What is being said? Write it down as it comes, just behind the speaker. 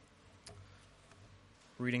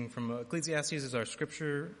Reading from Ecclesiastes is our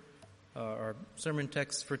scripture, our sermon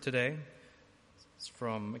text for today. It's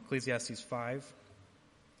from Ecclesiastes 5.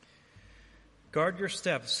 Guard your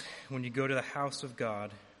steps when you go to the house of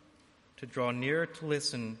God. To draw near to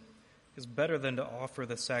listen is better than to offer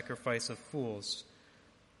the sacrifice of fools,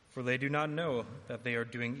 for they do not know that they are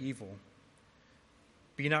doing evil.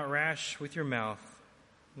 Be not rash with your mouth,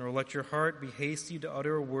 nor let your heart be hasty to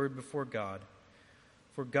utter a word before God.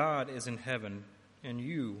 For God is in heaven, and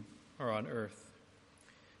you are on earth.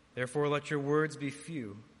 Therefore let your words be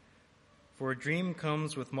few, for a dream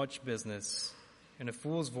comes with much business, and a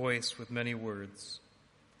fool's voice with many words.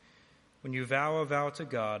 When you vow a vow to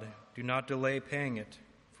God, do not delay paying it,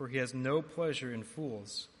 for he has no pleasure in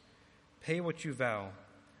fools. Pay what you vow.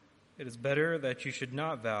 It is better that you should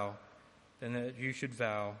not vow than that you should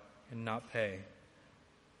vow and not pay.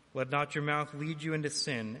 Let not your mouth lead you into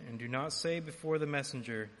sin, and do not say before the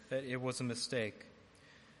messenger that it was a mistake.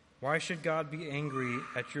 Why should God be angry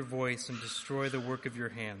at your voice and destroy the work of your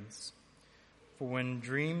hands? For when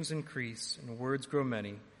dreams increase and words grow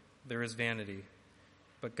many, there is vanity.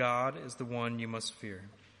 But God is the one you must fear.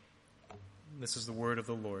 This is the word of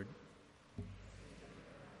the Lord.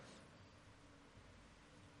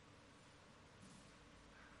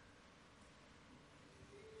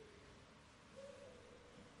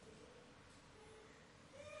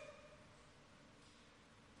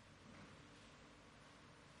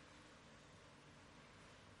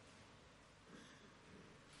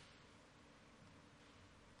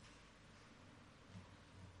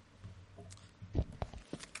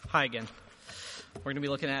 Hi again. We're going to be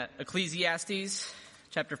looking at Ecclesiastes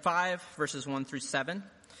chapter 5, verses 1 through 7.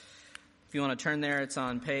 If you want to turn there, it's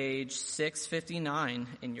on page 659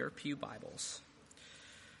 in your pew Bibles.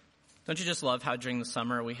 Don't you just love how during the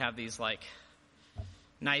summer we have these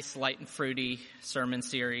nice, light and fruity sermon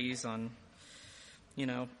series on,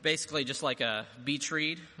 basically just like a beach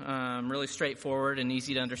read, really straightforward and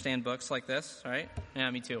easy to understand books like this, right?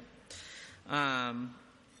 Yeah, me too.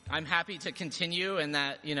 I'm happy to continue in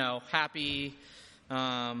that, happy,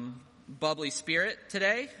 bubbly spirit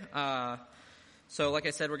today. So like I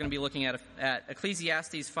said, we're going to be looking at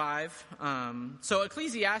Ecclesiastes 5. So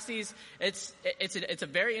Ecclesiastes, it's a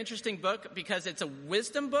very interesting book because it's a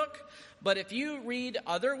wisdom book. But if you read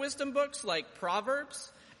other wisdom books like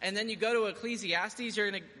Proverbs, and then you go to Ecclesiastes,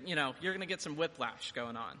 you're going to get some whiplash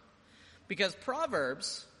going on. Because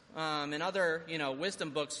Proverbs, and other, wisdom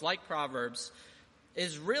books like Proverbs,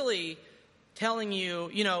 is really telling you,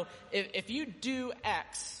 if you do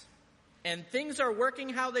X and things are working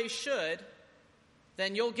how they should,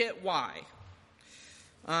 then you'll get Y.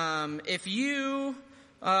 If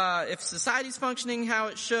society's functioning how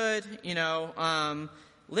it should,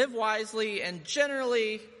 live wisely, and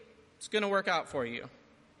generally it's going to work out for you.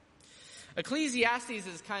 Ecclesiastes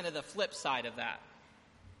is kind of the flip side of that.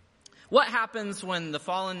 What happens when the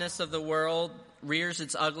fallenness of the world rears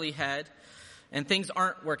its ugly head and things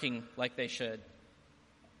aren't working like they should?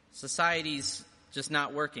 Society's just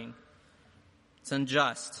not working. It's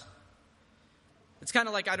unjust. It's kind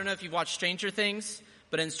of like, I don't know if you've watched Stranger Things,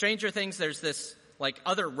 but in Stranger Things there's this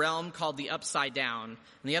other realm called the Upside Down. And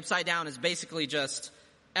the Upside Down is basically just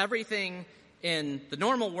everything in the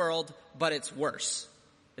normal world, but it's worse.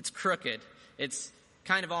 It's crooked. It's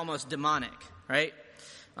kind of almost demonic, right?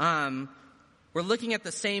 We're looking at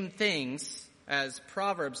the same things as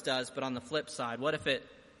Proverbs does, but on the flip side. What if it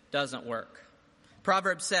doesn't work?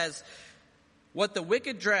 Proverbs says, what the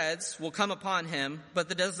wicked dreads will come upon him, but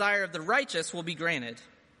the desire of the righteous will be granted.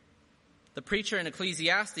 The preacher in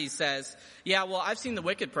Ecclesiastes says, yeah, well, I've seen the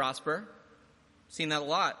wicked prosper. Seen that a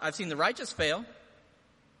lot. I've seen the righteous fail.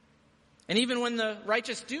 And even when the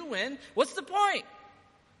righteous do win, what's the point?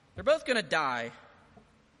 They're both going to die.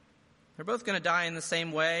 They're both going to die in the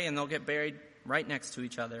same way, and they'll get buried right next to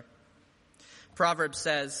each other. Proverbs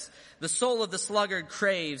says, the soul of the sluggard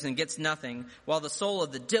craves and gets nothing, while the soul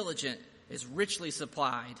of the diligent is richly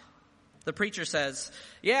supplied. The preacher says,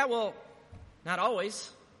 yeah, well, not always.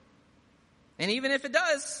 And even if it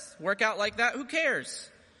does work out like that, who cares?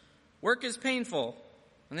 Work is painful.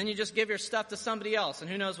 And then you just give your stuff to somebody else, and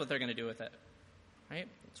who knows what they're going to do with it. Right?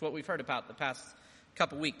 It's what we've heard about the past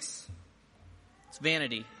couple weeks. It's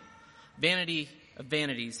vanity. Vanity of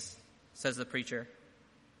vanities, says the preacher.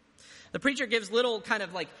 The preacher gives little kind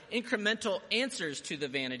of incremental answers to the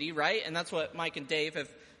vanity, right? And that's what Mike and Dave have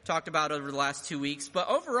talked about over the last 2 weeks. But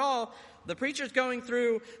overall, the preacher's going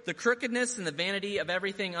through the crookedness and the vanity of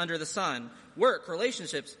everything under the sun. Work,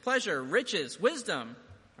 relationships, pleasure, riches, wisdom,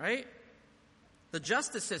 right? The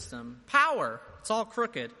justice system, power, it's all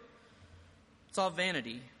crooked. It's all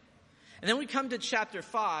vanity. And then we come to chapter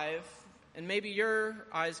 5, and maybe your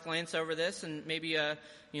eyes glance over this, and maybe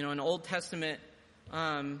an Old Testament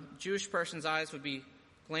Jewish person's eyes would be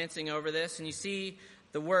glancing over this, and you see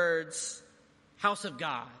the words, house of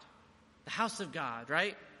God. The house of God,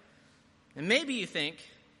 right? And maybe you think,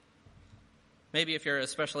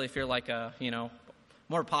 especially if you're like a,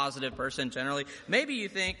 more positive person generally, maybe you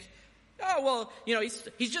think, oh, well,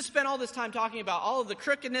 he's just spent all this time talking about all of the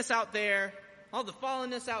crookedness out there, all the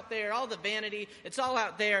fallenness out there, all the vanity, it's all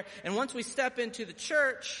out there. And once we step into the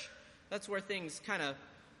church, that's where things kind of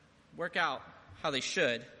work out how they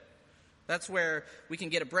should. That's where we can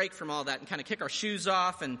get a break from all that and kind of kick our shoes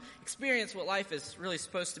off and experience what life is really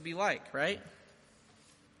supposed to be like, right?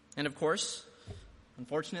 And of course,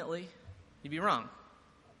 unfortunately, you'd be wrong.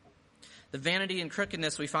 The vanity and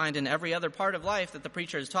crookedness we find in every other part of life that the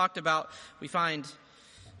preacher has talked about, we find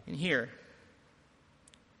in here.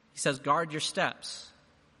 He says, guard your steps.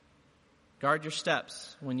 Guard your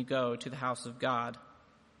steps when you go to the house of God.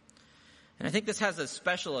 And I think this has a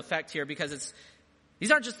special effect here because these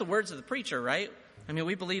aren't just the words of the preacher, right? I mean,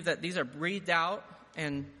 we believe that these are breathed out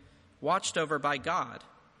and watched over by God.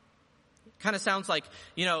 It kind of sounds like,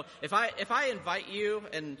 if I invite you,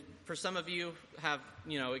 and for some of you have,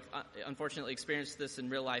 unfortunately experienced this in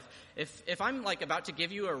real life, if I'm like about to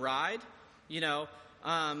give you a ride,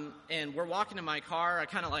 and we're walking to my car, I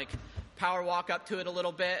kind of like power walk up to it a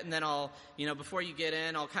little bit, and then I'll, before you get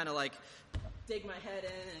in, I'll kind of like dig my head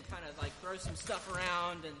in and kind of like throw some stuff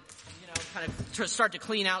around and, kind of start to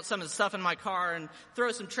clean out some of the stuff in my car and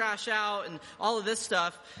throw some trash out and all of this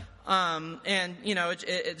stuff.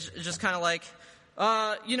 It's just kind of like,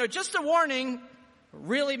 just a warning,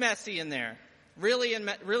 really messy in there.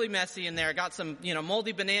 Really messy in there. Got some,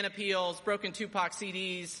 moldy banana peels, broken Tupac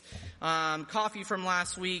CDs, coffee from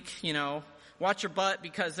last week, watch your butt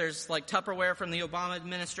because there's like Tupperware from the Obama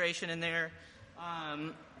administration in there,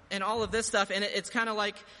 and all of this stuff. And it's kind of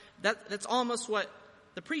like, that's almost what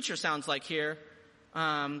the preacher sounds like here,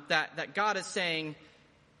 that God is saying,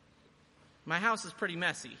 my house is pretty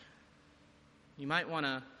messy. You might want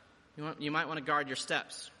to guard your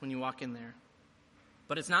steps when you walk in there.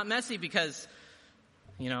 But it's not messy because,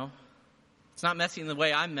 it's not messy in the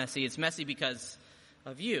way I'm messy. It's messy because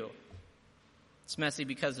of you. It's messy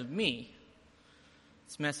because of me.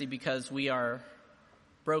 It's messy because we are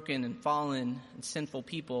broken and fallen and sinful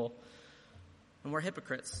people, and we're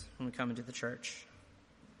hypocrites when we come into the church.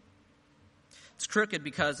 It's crooked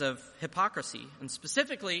because of hypocrisy. And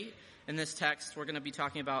specifically, in this text, we're going to be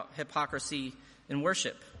talking about hypocrisy in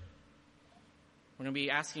worship. We're going to be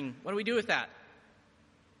asking, what do we do with that?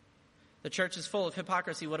 The church is full of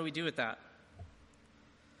hypocrisy. What do we do with that?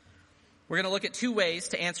 We're going to look at two ways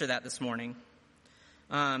to answer that this morning.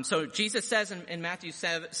 So Jesus says in Matthew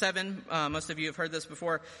 7, most of you have heard this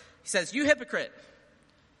before, he says, you hypocrite,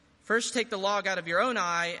 first take the log out of your own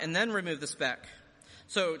eye and then remove the speck.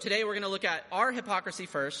 So today we're going to look at our hypocrisy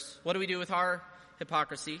first. What do we do with our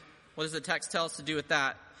hypocrisy? What does the text tell us to do with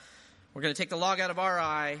that? We're going to take the log out of our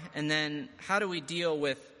eye, and then how do we deal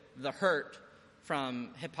with the hurt from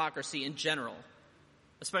hypocrisy in general?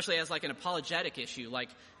 Especially as like an apologetic issue. Like,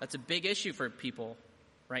 that's a big issue for people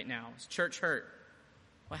right now. It's church hurt.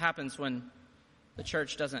 What happens when the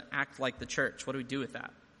church doesn't act like the church? What do we do with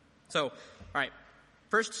that? So, all right,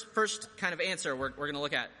 first kind of answer we're going to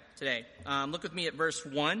look at today. Look with me at verse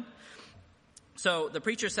 1. So the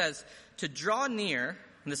preacher says, to draw near,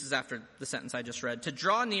 and this is after the sentence I just read, to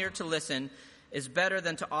draw near to listen is better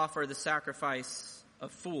than to offer the sacrifice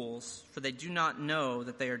of fools, for they do not know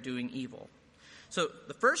that they are doing evil. So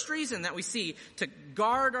the first reason that we see to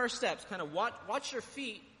guard our steps, kind of watch your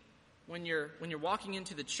feet when you're walking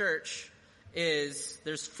into the church, is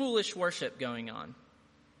there's foolish worship going on.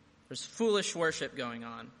 There's foolish worship going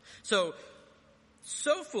on. So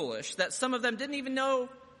foolish that some of them didn't even know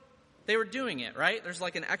they were doing it, right? There's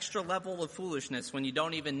like an extra level of foolishness when you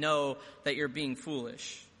don't even know that you're being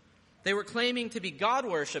foolish. They were claiming to be God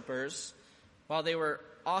worshipers while they were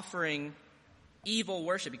offering evil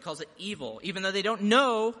worship. He calls it evil. Even though they don't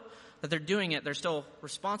know that they're doing it, they're still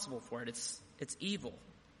responsible for it. It's evil.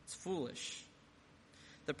 It's foolish.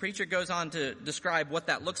 The preacher goes on to describe what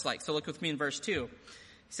that looks like. So look with me in verse 2.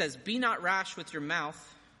 He says, be not rash with your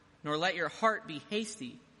mouth, nor let your heart be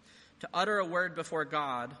hasty to utter a word before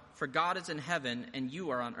God, for God is in heaven and you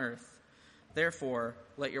are on earth. Therefore,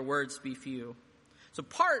 let your words be few. So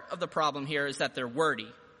part of the problem here is that they're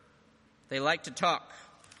wordy. They like to talk.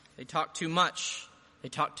 They talk too much. They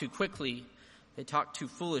talk too quickly. They talk too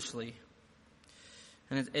foolishly.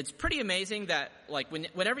 And it's pretty amazing that, like,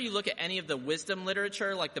 whenever you look at any of the wisdom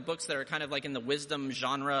literature, like the books that are kind of like in the wisdom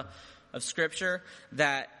genre of Scripture,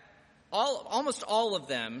 that almost all of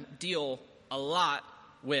them deal a lot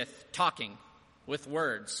with talking, with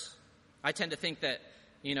words. I tend to think that,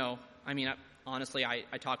 honestly, I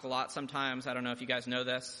talk a lot sometimes. I don't know if you guys know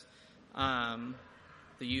this. The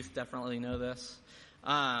youth definitely know this.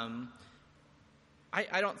 I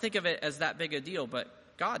don't think of it as that big a deal, but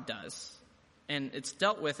God does. And it's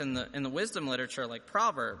dealt with in the wisdom literature like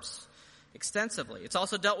Proverbs extensively. It's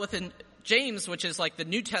also dealt with in James, which is like the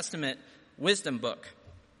New Testament wisdom book.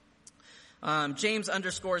 James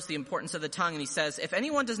underscores the importance of the tongue, and he says, if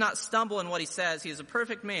anyone does not stumble in what he says, he is a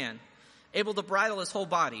perfect man, able to bridle his whole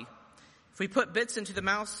body. If we put bits into the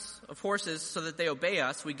mouths of horses so that they obey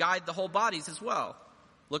us, we guide the whole bodies as well.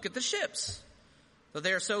 Look at the ships. Though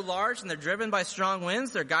they are so large and they're driven by strong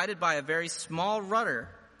winds, they're guided by a very small rudder,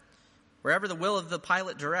 wherever the will of the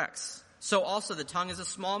pilot directs. So also the tongue is a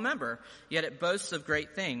small member, yet it boasts of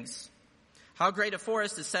great things. How great a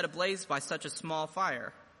forest is set ablaze by such a small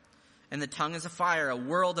fire. And the tongue is a fire, a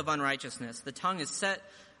world of unrighteousness. The tongue is set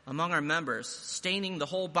among our members, staining the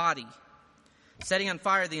whole body, setting on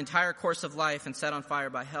fire the entire course of life, and set on fire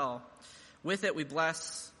by hell. With it we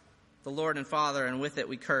bless the Lord and Father, and with it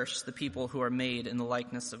we curse the people who are made in the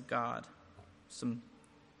likeness of God. Some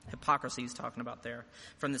hypocrisy he's talking about there.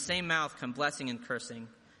 From the same mouth come blessing and cursing.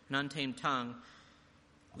 An untamed tongue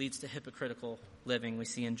leads to hypocritical living, we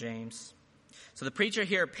see in James. So the preacher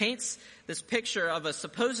here paints this picture of a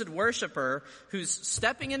supposed worshiper who's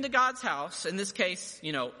stepping into God's house. In this case,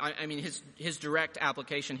 his direct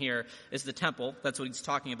application here is the temple. That's what he's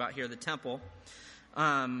talking about here, the temple.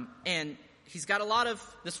 And he's got a lot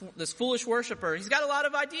of, this foolish worshiper, he's got a lot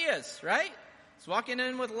of ideas, right? He's walking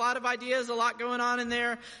in with a lot of ideas, a lot going on in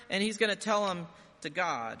there, and he's going to tell them to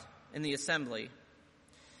God in the assembly.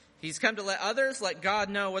 He's come to let God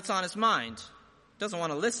know what's on his mind. Doesn't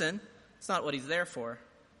want to listen. It's not what he's there for.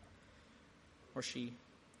 Or she.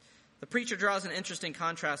 The preacher draws an interesting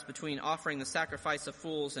contrast between offering the sacrifice of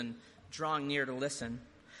fools and drawing near to listen.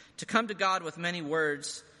 To come to God with many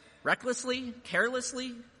words, recklessly,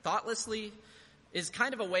 carelessly, thoughtlessly, is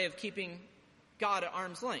kind of a way of keeping God at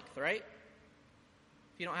arm's length, right?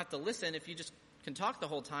 If you don't have to listen, if you just can talk the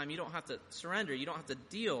whole time, you don't have to surrender. You don't have to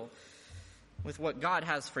deal with what God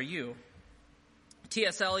has for you.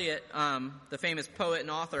 T.S. Eliot, the famous poet and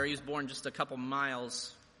author, he was born just a couple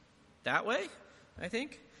miles that way, I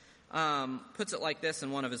think, puts it like this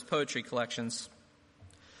in one of his poetry collections.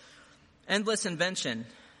 Endless invention,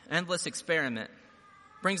 endless experiment,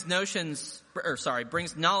 brings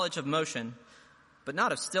knowledge of motion, but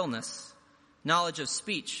not of stillness, knowledge of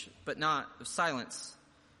speech, but not of silence,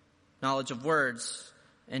 knowledge of words,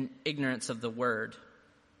 and ignorance of the word.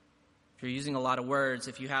 If you're using a lot of words,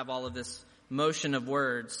 if you have all of this motion of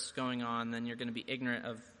words going on, then you're going to be ignorant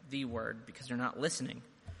of the word because you're not listening.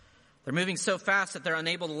 They're moving so fast that they're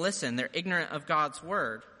unable to listen. They're ignorant of God's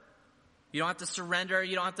word. You don't have to surrender.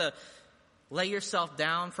 You don't have to lay yourself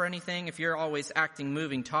down for anything if you're always acting,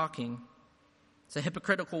 moving, talking. It's a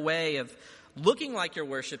hypocritical way of looking like you're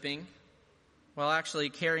worshiping while actually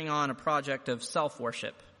carrying on a project of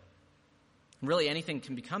self-worship. Really, anything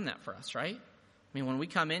can become that for us, right? When we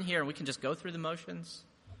come in here and we can just go through the motions,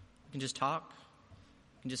 we can just talk,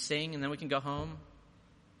 we can just sing, and then we can go home.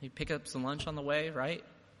 You pick up some lunch on the way, right?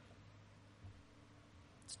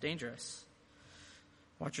 It's dangerous.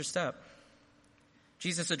 Watch your step.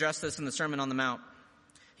 Jesus addressed this in the Sermon on the Mount.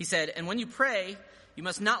 He said, "And when you pray, you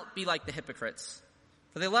must not be like the hypocrites,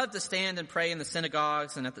 for they love to stand and pray in the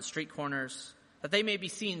synagogues and at the street corners, that they may be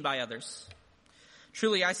seen by others.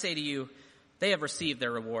 Truly, I say to you, they have received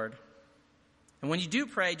their reward. And when you do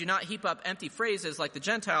pray, do not heap up empty phrases like the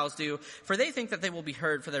Gentiles do, for they think that they will be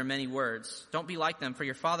heard for their many words. Don't be like them, for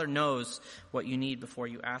your Father knows what you need before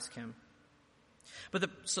you ask him." But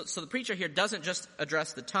the preacher here doesn't just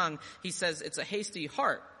address the tongue. He says it's a hasty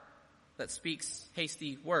heart that speaks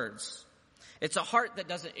hasty words. It's a heart that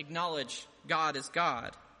doesn't acknowledge God as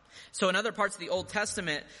God. So in other parts of the Old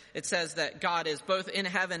Testament, it says that God is both in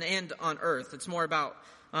heaven and on earth. It's more about,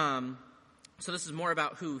 so this is more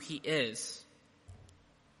about who he is.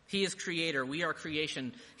 He is creator. We are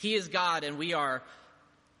creation. He is God, and we are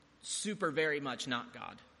super very much not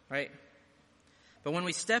God, right? But when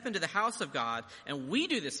we step into the house of God and we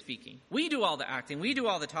do the speaking, we do all the acting, we do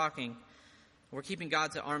all the talking, we're keeping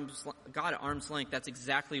God at arm's length. That's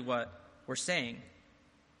exactly what we're saying.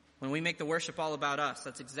 When we make the worship all about us,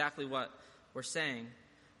 that's exactly what we're saying.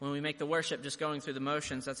 When we make the worship just going through the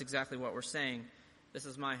motions, that's exactly what we're saying. This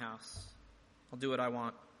is my house. I'll do what I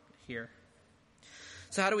want here.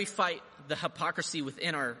 So how do we fight the hypocrisy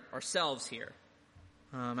within ourselves here?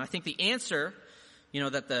 I think the answer,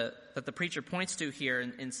 that the preacher points to here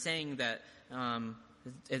in saying that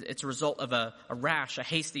it's a result of a rash, a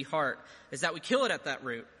hasty heart, is that we kill it at that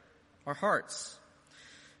root, our hearts.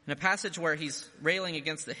 In a passage where he's railing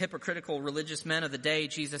against the hypocritical religious men of the day,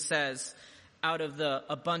 Jesus says, out of the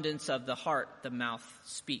abundance of the heart, the mouth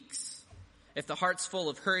speaks. If the heart's full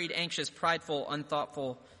of hurried, anxious, prideful,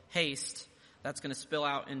 unthoughtful haste, that's going to spill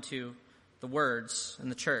out into the words in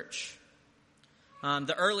the church.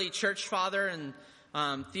 The early church father and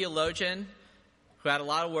theologian who had a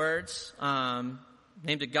lot of words,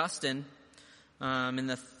 named Augustine, in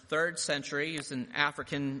the 3rd century. He was an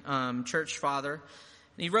African church father.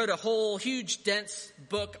 And he wrote a whole huge, dense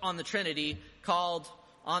book on the Trinity called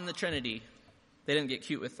On the Trinity. They didn't get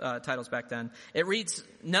cute with titles back then. It reads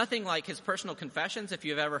nothing like his personal confessions, if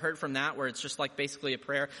you've ever heard from that, where it's just like basically a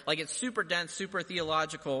prayer. Like, it's super dense, super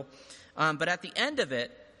theological. But at the end of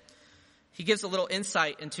it, he gives a little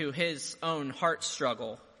insight into his own heart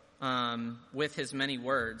struggle with his many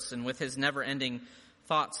words and with his never-ending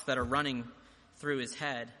thoughts that are running through his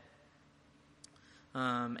head.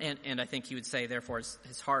 And I think he would say, therefore,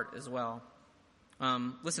 his heart as well.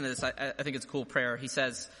 Listen to this. I think it's a cool prayer. He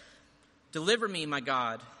says, "Deliver me, my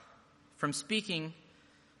God, from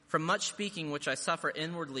much speaking which I suffer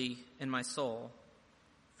inwardly in my soul.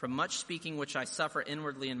 From much speaking which I suffer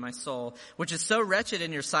inwardly in my soul, which is so wretched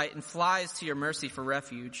in your sight and flies to your mercy for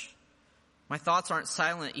refuge. My thoughts aren't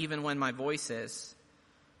silent even when my voice is.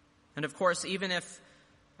 And of course, even if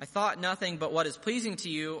I thought nothing but what is pleasing to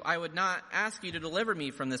you, I would not ask you to deliver me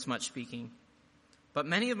from this much speaking. But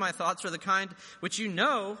many of my thoughts are the kind which you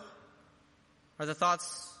know are the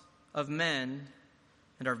thoughts of men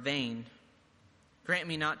and are vain. Grant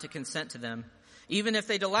me not to consent to them. Even if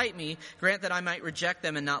they delight me, grant that I might reject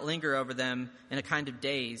them and not linger over them in a kind of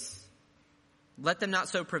daze. Let them not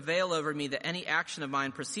so prevail over me that any action of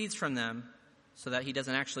mine proceeds from them, so that he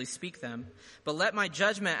doesn't actually speak them. But let my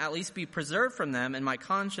judgment at least be preserved from them, and my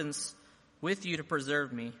conscience with you to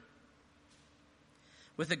preserve me."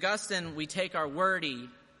 With Augustine, we take our wordy,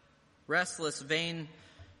 restless, vain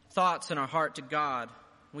thoughts in our heart to God.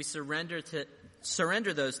 We surrender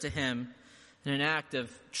those to him in an act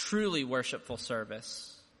of truly worshipful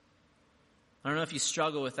service. I don't know if you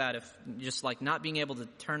struggle with that, if just like not being able to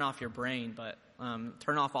turn off your brain, but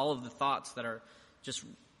turn off all of the thoughts that are just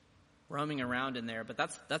roaming around in there. But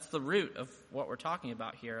that's the root of what we're talking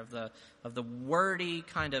about here, of the wordy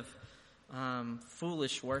kind of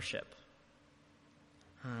foolish worship.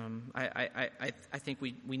 I think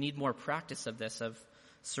we need more practice of this, of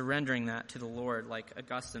surrendering that to the Lord, like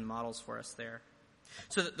Augustine models for us there.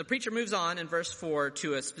 So the preacher moves on in verse 4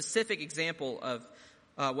 to a specific example of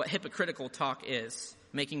what hypocritical talk is,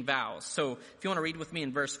 making vows. So if you want to read with me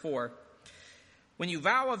in verse 4. "When you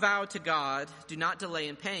vow a vow to God, do not delay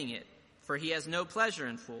in paying it, for he has no pleasure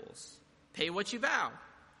in fools. Pay what you vow.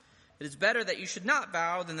 It is better that you should not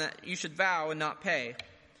vow than that you should vow and not pay.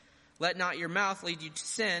 Let not your mouth lead you to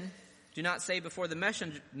sin. Do not say before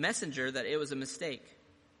the messenger that it was a mistake."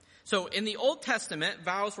 So in the Old Testament,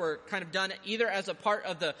 vows were kind of done either as a part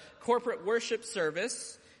of the corporate worship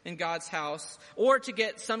service in God's house, or to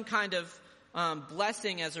get some kind of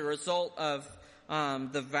blessing as a result of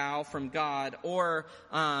the vow from God, or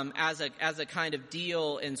as a kind of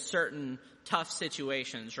deal in certain tough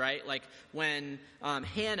situations, right? Like when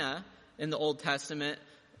Hannah in the Old Testament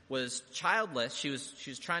was childless, she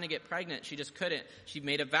was trying to get pregnant, she just couldn't. She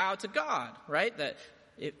made a vow to God, right? That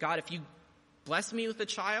God, if you bless me with a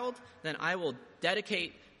child, then I will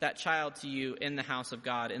dedicate that child to you in the house of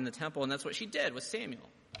God, in the temple. And that's what she did with Samuel.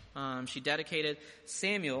 She dedicated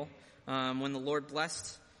Samuel when the Lord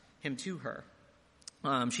blessed him to her.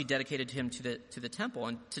 She dedicated him to the temple.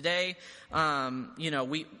 And today,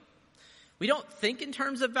 we don't think in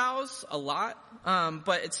terms of vows a lot,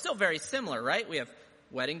 but it's still very similar, right? We have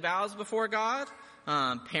wedding vows before God.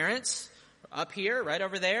 Parents up here, right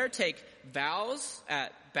over there, take vows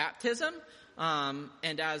at baptism.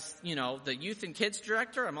 And as, the youth and kids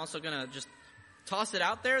director, I'm also going to just toss it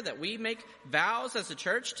out there that we make vows as a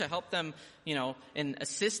church to help them, in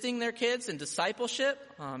assisting their kids in discipleship.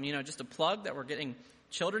 Just a plug that we're getting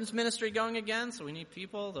children's ministry going again, so we need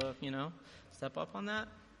people to, step up on that.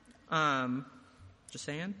 Just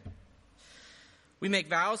saying. We make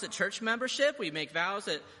vows at church membership. We make vows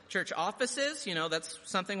at church offices. That's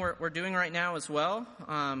something we're doing right now as well,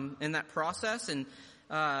 in that process. And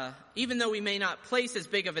even though we may not place as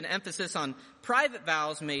big of an emphasis on private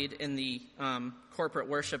vows made in the corporate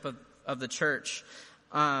worship of the church,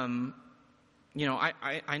 I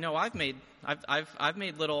know I've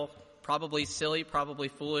made little, probably silly, probably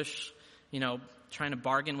foolish, trying to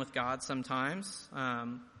bargain with God sometimes,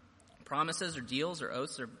 promises or deals or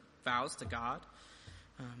oaths or vows to God.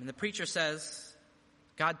 And the preacher says,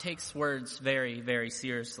 God takes words very, very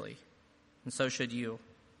seriously, and so should you.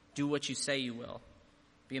 Do what you say you will.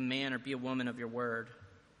 Be a man or be a woman of your word.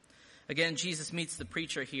 Again, Jesus meets the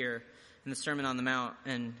preacher here in the Sermon on the Mount,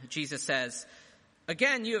 and Jesus says,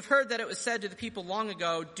 "Again, you have heard that it was said to the people long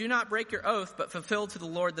ago, 'Do not break your oath, but fulfill to the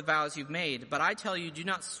Lord the vows you've made.' But I tell you, do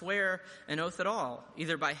not swear an oath at all,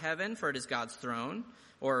 either by heaven, for it is God's throne,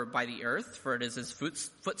 or by the earth, for it is his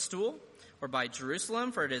footstool, or by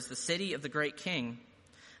Jerusalem, for it is the city of the great king.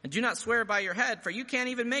 And do not swear by your head, for you can't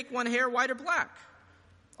even make one hair white or black.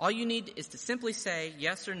 All you need is to simply say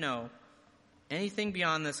yes or no. Anything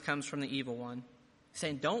beyond this comes from the evil one." He's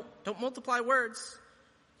saying, don't multiply words.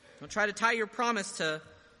 Don't try to tie your promise to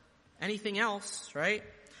anything else, right?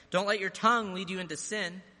 Don't let your tongue lead you into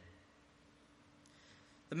sin.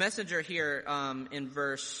 The messenger here in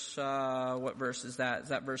verse, what verse is that? Is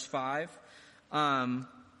that verse 5?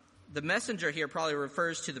 The messenger here probably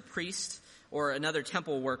refers to the priest or another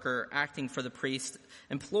temple worker acting for the priest,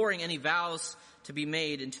 imploring any vows to be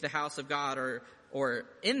made into the house of God or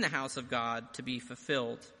in the house of God to be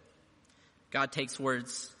fulfilled. God takes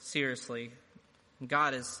words seriously. And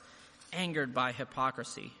God is angered by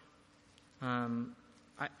hypocrisy. I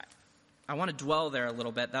want to dwell there a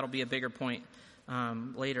little bit. That'll be a bigger point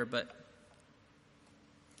later. But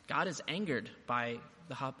God is angered by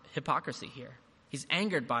the hypocrisy here. He's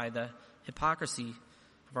angered by the hypocrisy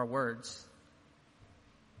of our words.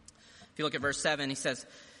 If you look at verse 7, he says,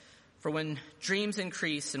 "For when dreams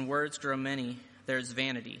increase and words grow many, there's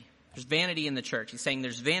vanity." There's vanity in the church. He's saying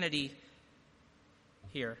there's vanity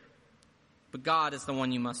here. But God is the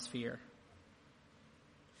one you must fear.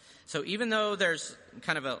 So even though there's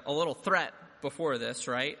kind of a little threat before this,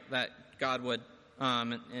 right, that God would,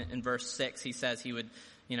 in verse 6, he says he would,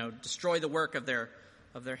 destroy the work of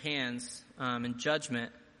their hands in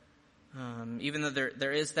judgment. Even though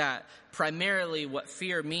there is that, primarily what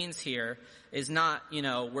fear means here is not,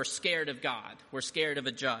 we're scared of God. We're scared of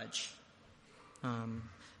a judge.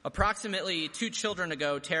 Approximately 2 children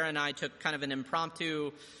ago, Tara and I took kind of an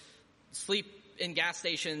impromptu sleep in gas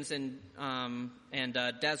stations and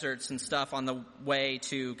deserts and stuff on the way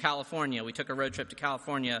to California. We took a road trip to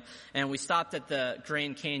California, and we stopped at the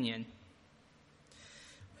Grand Canyon.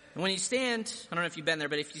 And when you stand, I don't know if you've been there,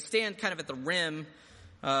 but if you stand kind of at the rim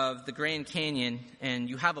of the Grand Canyon and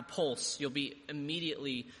you have a pulse, you'll be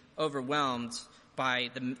immediately overwhelmed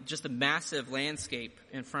by just the massive landscape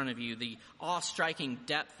in front of you, the awe-striking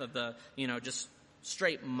depth of the, just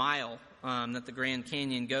straight mile that the Grand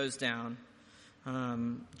Canyon goes down.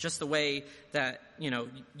 Just the way that,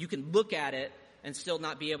 you can look at it and still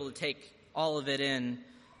not be able to take all of it in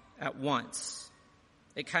at once.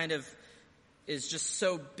 It kind of is just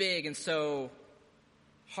so big and so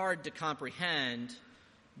hard to comprehend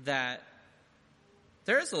that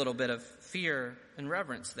there is a little bit of fear and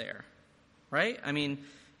reverence there, right? I mean,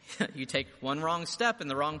 you take one wrong step in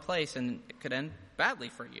the wrong place and it could end badly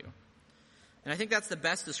for you. And I think that's the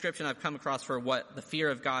best description I've come across for what the fear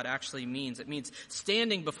of God actually means. It means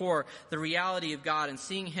standing before the reality of God and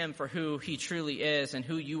seeing him for who he truly is and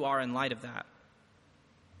who you are in light of that.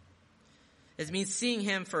 It means seeing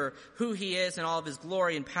him for who he is in all of his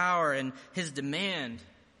glory and power and his demand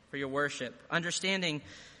for your worship, understanding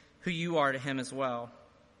who you are to him as well.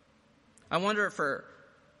 I wonder for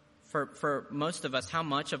most of us how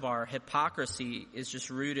much of our hypocrisy is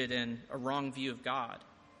just rooted in a wrong view of God.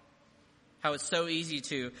 How it's so easy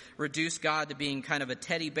to reduce God to being kind of a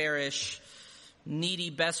teddy bearish, needy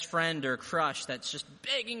best friend or crush that's just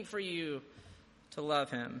begging for you to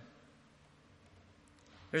love him.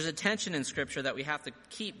 There's a tension in Scripture that we have to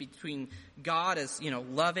keep between God as,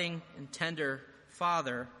 loving and tender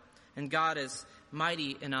Father and God as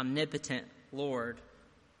mighty and omnipotent Lord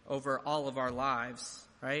over all of our lives,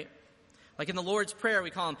 right? Like in the Lord's Prayer, we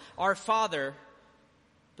call him our Father,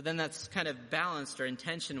 but then that's kind of balanced or in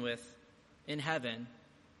tension with in heaven.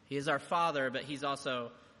 He is our Father, but he's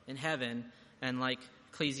also in heaven. And like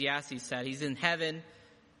Ecclesiastes said, he's in heaven,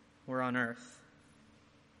 we're on earth.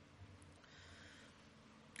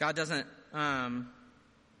 God doesn't,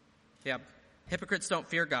 hypocrites don't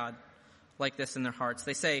fear God like this in their hearts.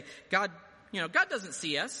 They say, God doesn't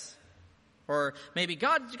see us. Or maybe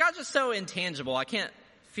God's just so intangible, I can't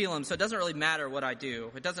feel him, so it doesn't really matter what I do.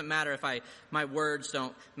 It doesn't matter if my words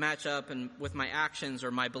don't match up with my actions or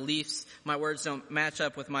my beliefs. My words don't match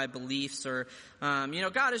up with my beliefs. Or,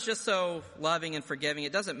 God is just so loving and forgiving.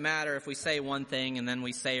 It doesn't matter if we say one thing and then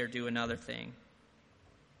we say or do another thing.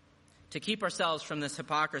 To keep ourselves from this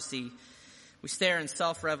hypocrisy, we stare in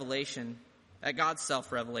self-revelation, at God's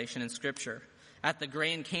self-revelation in Scripture, at the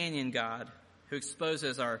Grand Canyon God who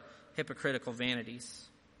exposes our hypocritical vanities.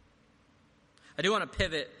 I do want to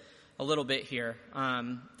pivot a little bit here.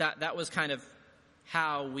 That was kind of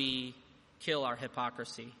how we kill our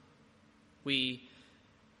hypocrisy. We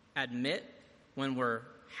admit when we're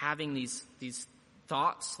having these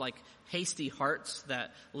thoughts, like hasty hearts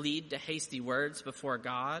that lead to hasty words before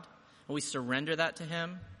God, and we surrender that to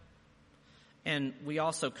Him. And we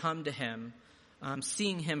also come to Him,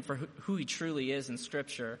 seeing Him for who He truly is in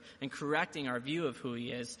Scripture, and correcting our view of who He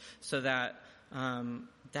is, so that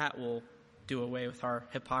that will do away with our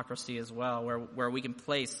hypocrisy as well, where we can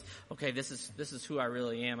place, okay, this is who I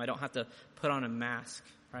really am. I don't have to put on a mask,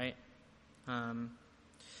 right?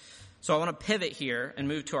 So I want to pivot here and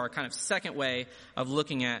move to our kind of second way of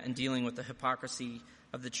looking at and dealing with the hypocrisy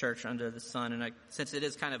of the church under the sun. And since it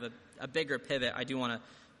is kind of a bigger pivot, I do want to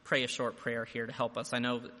pray a short prayer here to help us. I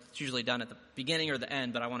know it's usually done at the beginning or the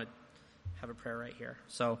end, but I want to have a prayer right here.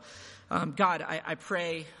 So, God, I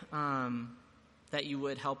pray that you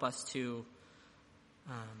would help us to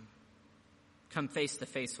come face to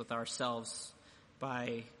face with ourselves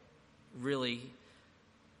by really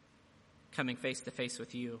coming face to face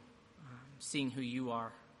with you, seeing who you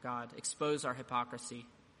are, God. Expose our hypocrisy.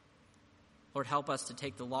 Lord, help us to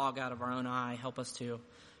take the log out of our own eye. Help us to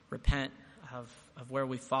repent of where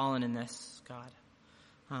we've fallen in this,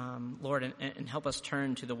 God. Lord, and help us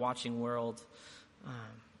turn to the watching world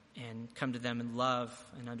and come to them in love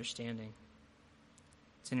and understanding.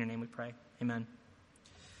 It's in your name we pray. Amen.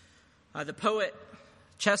 The poet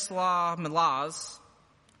Czeslaw Milosz,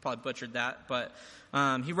 probably butchered that, but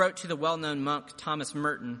he wrote to the well-known monk Thomas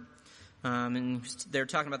Merton, and they were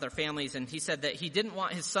talking about their families, and he said that he didn't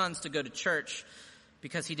want his sons to go to church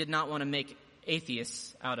because he did not want to make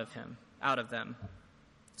atheists out of them.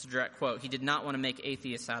 It's a direct quote. He did not want to make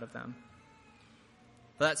atheists out of them.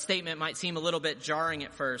 But that statement might seem a little bit jarring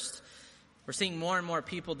at first. We're seeing more and more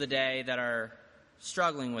people today that are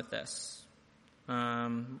struggling with this.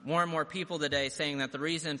 More and more people today saying that the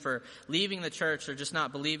reason for leaving the church or just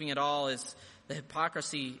not believing at all is the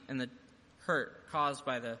hypocrisy and the hurt caused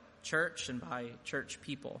by the church and by church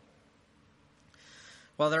people.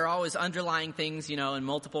 While there are always underlying things, and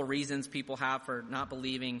multiple reasons people have for not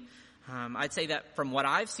believing, I'd say that from what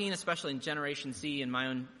I've seen, especially in Generation Z, in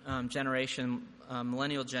my own generation,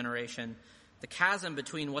 millennial generation, the chasm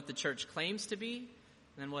between what the church claims to be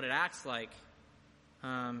and what it acts like,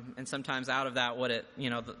 and sometimes out of that, what it,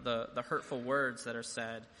 the hurtful words that are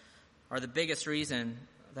said, are the biggest reason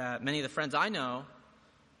that many of the friends I know,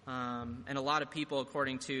 and a lot of people,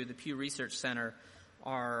 according to the Pew Research Center,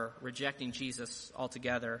 are rejecting Jesus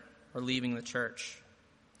altogether or leaving the church.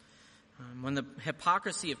 When the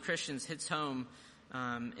hypocrisy of Christians hits home,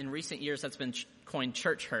 in recent years, that's been coined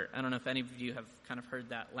church hurt. I don't know if any of you have kind of heard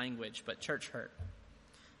that language, but church hurt.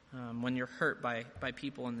 When you're hurt by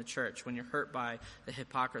people in the church, when you're hurt by the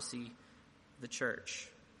hypocrisy of the church.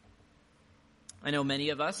 I know many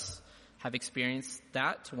of us have experienced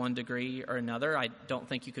that to one degree or another. I don't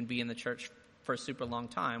think you can be in the church for a super long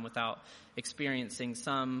time without experiencing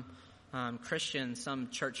some Christian, some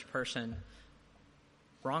church person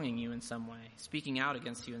wronging you in some way, speaking out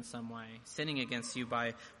against you in some way, sinning against you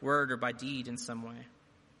by word or by deed in some way.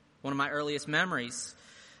 One of my earliest memories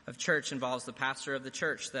of church involves the pastor of the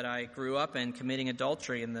church that I grew up in committing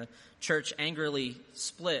adultery, and the church angrily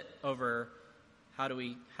split over how do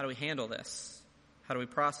we handle this? How do we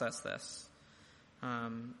process this?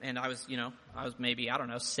 And I was maybe,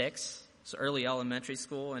 6, so early elementary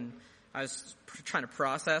school, and I was trying to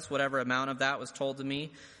process whatever amount of that was told to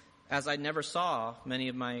me, as I never saw many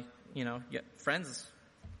of my, friends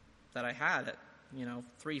that I had at,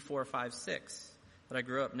 3, 4, 5, 6 that I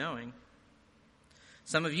grew up knowing.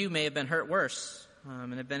 Some of you may have been hurt worse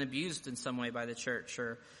and have been abused in some way by the church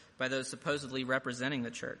or by those supposedly representing the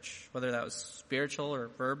church, whether that was spiritual or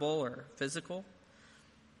verbal or physical.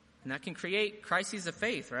 And that can create crises of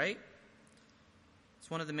faith, right? It's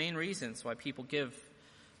one of the main reasons why people give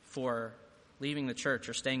for leaving the church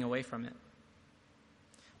or staying away from it.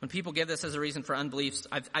 When people give this as a reason for unbelief,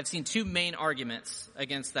 I've seen two main arguments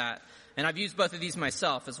against that, and I've used both of these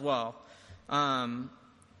myself as well. The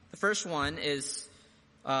first one is,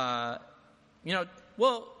 try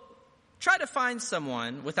to find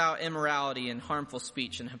someone without immorality and harmful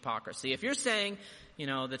speech and hypocrisy. If you're saying,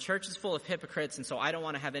 the church is full of hypocrites and so I don't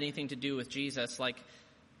want to have anything to do with Jesus,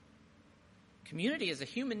 community is a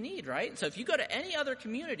human need, right? So if you go to any other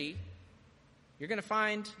community, you're going to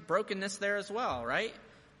find brokenness there as well, right?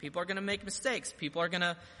 People are going to make mistakes. People are going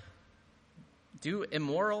to do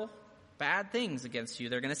immoral, bad things against you.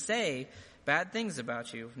 They're going to say bad things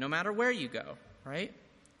about you, no matter where you go, right?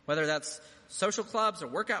 Whether that's social clubs or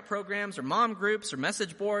workout programs or mom groups or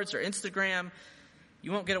message boards or Instagram,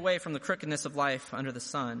 You won't get away from the crookedness of life under the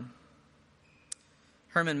sun.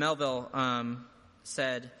 Herman Melville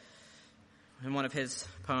said in one of his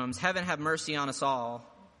poems, "Heaven have mercy on us all,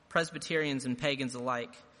 Presbyterians and pagans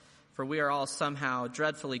alike, for we are all somehow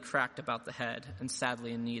dreadfully cracked about the head and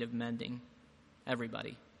sadly in need of mending."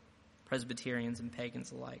 Everybody, Presbyterians and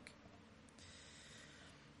pagans alike.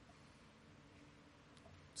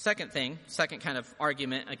 Second kind of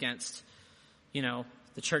argument against,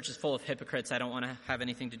 the church is full of hypocrites, I don't want to have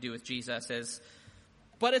anything to do with Jesus, is,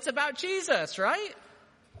 but it's about Jesus, right?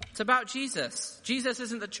 It's about Jesus. Jesus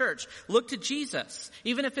isn't the church. Look to Jesus.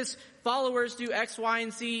 Even if his followers do X, Y,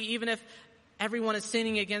 and Z, even if everyone is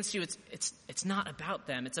sinning against you, it's not about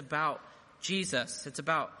them. It's about Jesus. It's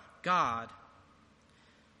about God.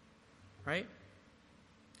 Right?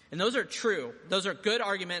 And those are true. Those are good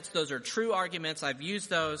arguments. Those are true arguments. I've used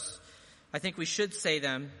those. I think we should say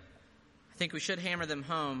them. I think we should hammer them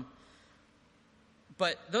home.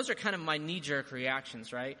 But those are kind of my knee-jerk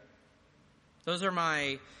reactions, right? Those are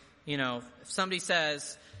my, if somebody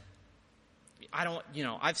says,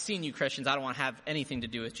 I've seen you Christians, I don't want to have anything to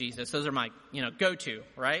do with Jesus. Those are my, go-to,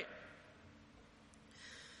 right?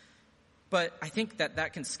 But I think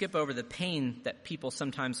that can skip over the pain that people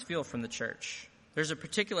sometimes feel from the church. There's a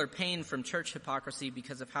particular pain from church hypocrisy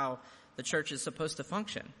because of how the church is supposed to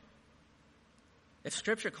function. If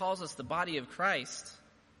Scripture calls us the body of Christ,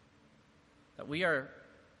 that we are,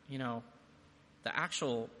 the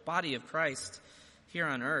actual body of Christ here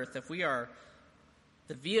on earth, if we are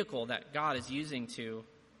the vehicle that God is using to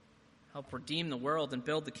help redeem the world and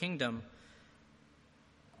build the kingdom,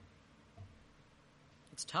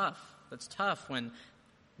 it's tough. It's tough when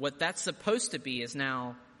what that's supposed to be is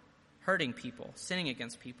now hurting people, sinning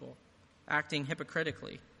against people, acting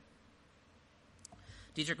hypocritically.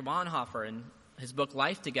 Dietrich Bonhoeffer, in his book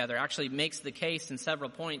Life Together, actually makes the case in several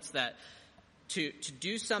points that to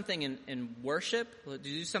do something in worship, to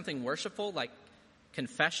do something worshipful like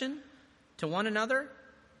confession to one another,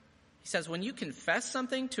 he says when you confess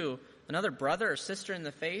something to another brother or sister in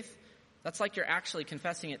the faith, that's like you're actually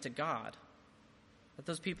confessing it to God. That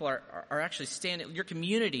those people are actually standing, your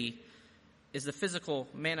community is the physical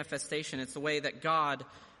manifestation. It's the way that God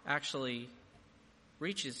actually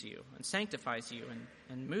reaches you and sanctifies you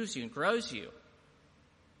and moves you and grows you.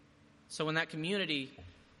 So when that community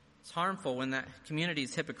is harmful, when that community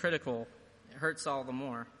is hypocritical, it hurts all the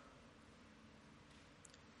more.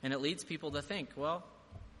 And it leads people to think, well,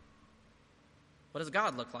 what does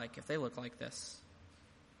God look like if they look like this?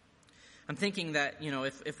 I'm thinking that,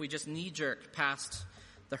 if we just knee-jerk past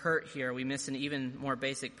the hurt here, we miss an even more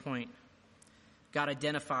basic point. God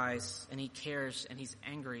identifies and he cares and he's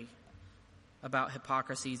angry about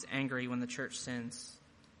hypocrisy. He's angry when the church sins.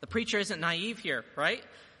 The preacher isn't naive here, right?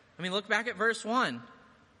 Look back at verse 1.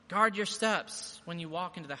 Guard your steps when you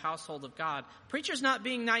walk into the household of God. Preacher's not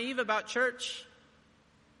being naive about church.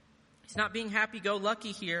 He's not being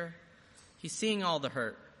happy-go-lucky here. He's seeing all the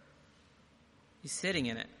hurt. He's sitting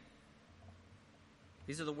in it.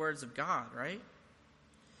 These are the words of God, right?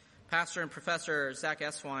 Pastor and Professor Zach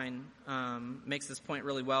Eswine makes this point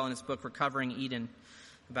really well in his book, Recovering Eden,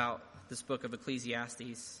 about this book of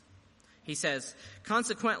Ecclesiastes. He says,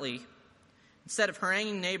 consequently, instead of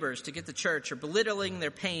haranguing neighbors to get to church or belittling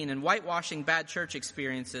their pain and whitewashing bad church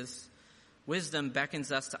experiences, wisdom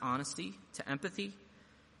beckons us to honesty, to empathy,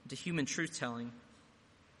 to human truth-telling.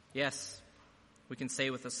 Yes, we can say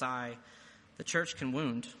with a sigh, the church can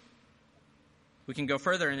wound. We can go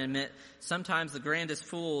further and admit sometimes the grandest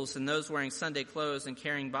fools and those wearing Sunday clothes and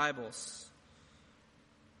carrying Bibles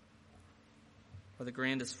are the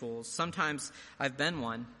grandest fools. Sometimes I've been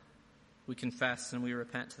one. We confess and we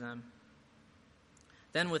repent to them.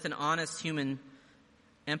 Then with an honest human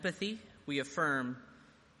empathy, we affirm,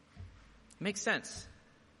 it makes sense.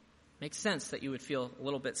 It makes sense that you would feel a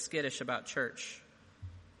little bit skittish about church,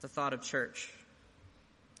 the thought of church.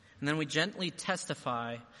 And then we gently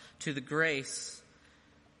testify to the grace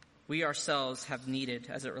we ourselves have needed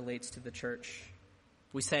as it relates to the church.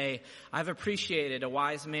 We say, I've appreciated a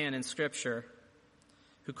wise man in Scripture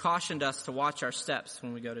who cautioned us to watch our steps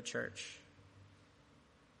when we go to church.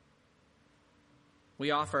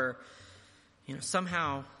 We offer,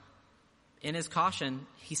 somehow in his caution,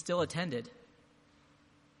 he still attended.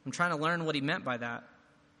 I'm trying to learn what he meant by that,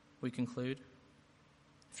 we conclude.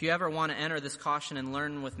 If you ever want to enter this caution and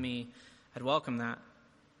learn with me, I'd welcome that.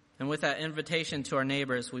 And with that invitation to our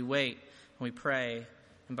neighbors, we wait and we pray,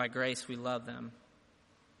 and by grace we love them.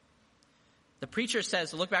 The preacher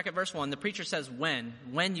says, look back at verse 1, the preacher says when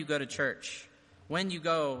you go to church, when you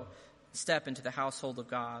go step into the household of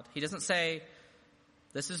God. He doesn't say,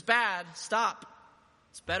 this is bad, stop.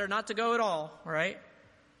 It's better not to go at all, right?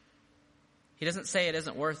 He doesn't say it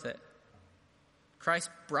isn't worth it.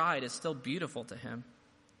 Christ's bride is still beautiful to him.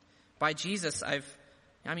 By Jesus, I've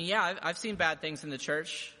seen bad things in the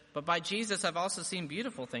church, but by Jesus, I've also seen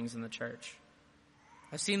beautiful things in the church.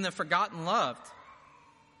 I've seen the forgotten loved.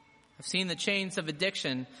 I've seen the chains of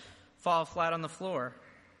addiction fall flat on the floor.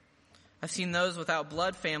 I've seen those without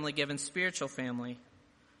blood family given spiritual family.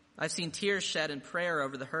 I've seen tears shed in prayer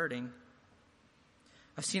over the hurting.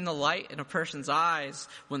 I've seen the light in a person's eyes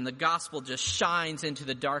when the gospel just shines into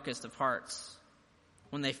the darkest of hearts,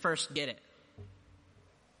 when they first get it.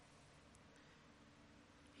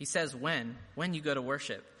 He says when you go to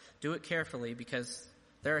worship, do it carefully because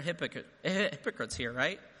there are hypocrites here,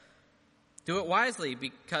 right? Do it wisely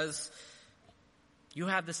because you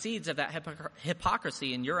have the seeds of that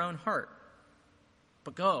hypocrisy in your own heart.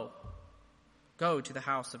 But go to the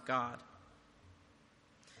house of God.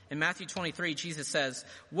 In Matthew 23, Jesus says,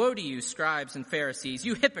 "Woe to you, scribes and Pharisees,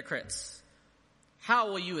 you hypocrites! How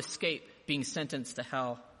will you escape being sentenced to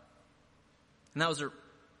hell?" And that was a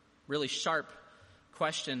really sharp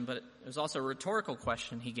question, but it was also a rhetorical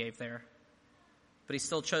question he gave there. But he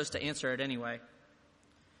still chose to answer it anyway.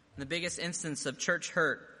 In the biggest instance of church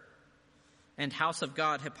hurt and house of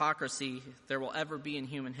God hypocrisy there will ever be in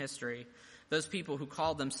human history, those people who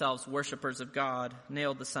called themselves worshipers of God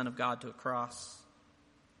nailed the Son of God to a cross.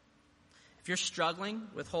 If you're struggling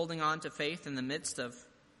with holding on to faith in the midst of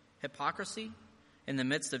hypocrisy, in the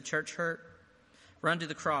midst of church hurt, run to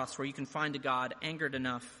the cross where you can find a God angered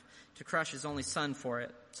enough to crush his only Son for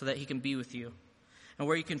it so that he can be with you, and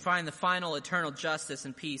where you can find the final eternal justice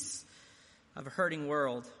and peace of a hurting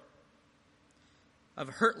world, of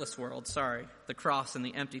a hurtless world, the cross and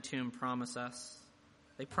the empty tomb promise us.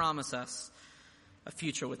 They promise us a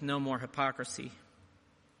future with no more hypocrisy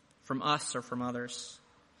from us or from others.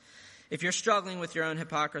 If you're struggling with your own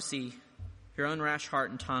hypocrisy, your own rash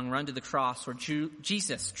heart and tongue, run to the cross where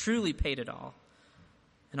Jesus truly paid it all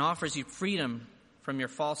and offers you freedom from your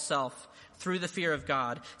false self through the fear of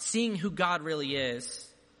God, seeing who God really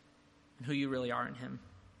is and who you really are in him.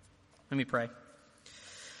 Let me pray.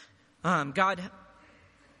 God,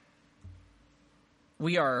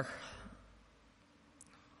 we are,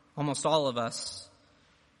 almost all of us,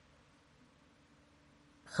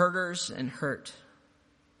 hurters and hurt.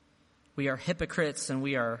 We are hypocrites and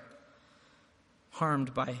we are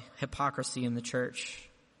harmed by hypocrisy in the church.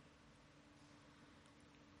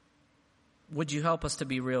 Would you help us to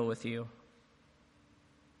be real with you?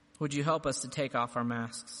 Would you help us to take off our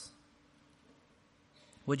masks?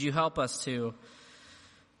 Would you help us to,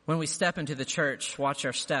 when we step into the church, watch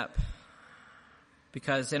our step?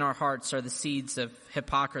 Because in our hearts are the seeds of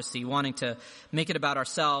hypocrisy, wanting to make it about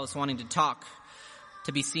ourselves, wanting to talk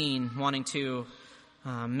to be seen, wanting to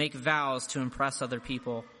make vows to impress other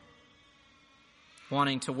people,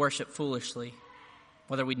 wanting to worship foolishly,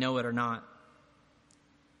 whether we know it or not.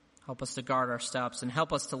 Help us to guard our steps and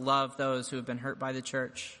help us to love those who have been hurt by the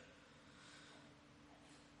church.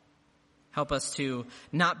 Help us to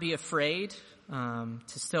not be afraid, to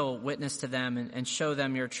still witness to them and show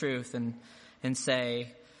them your truth and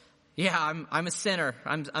say, yeah, I'm a sinner.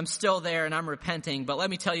 I'm still there and I'm repenting, but let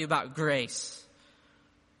me tell you about grace.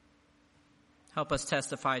 Help us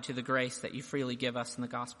testify to the grace that you freely give us in the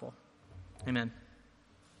gospel. Amen.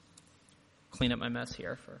 Clean up my mess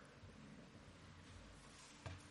here for